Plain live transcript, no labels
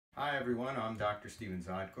Hi everyone, I'm Dr. Steven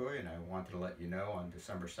Zodkoy, and I wanted to let you know on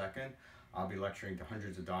December 2nd, I'll be lecturing to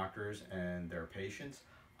hundreds of doctors and their patients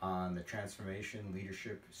on the Transformation,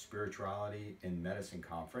 Leadership, Spirituality in Medicine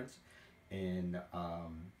Conference in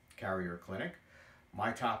Carrier Clinic.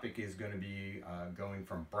 My topic is going to be going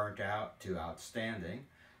from burnt out to outstanding.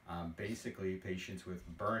 Basically, patients with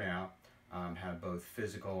burnout have both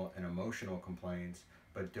physical and emotional complaints,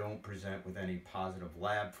 but don't present with any positive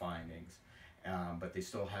lab findings. But they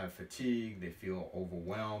still have fatigue, they feel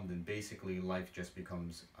overwhelmed, and basically life just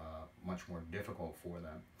becomes much more difficult for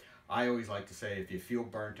them. I always like to say if you feel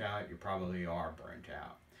burnt out, you probably are burnt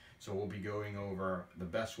out. So we'll be going over the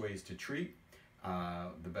best ways to treat,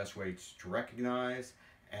 the best ways to recognize,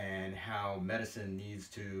 and how medicine needs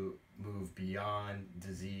to move beyond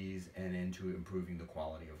disease and into improving the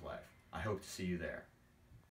quality of life. I hope to see you there.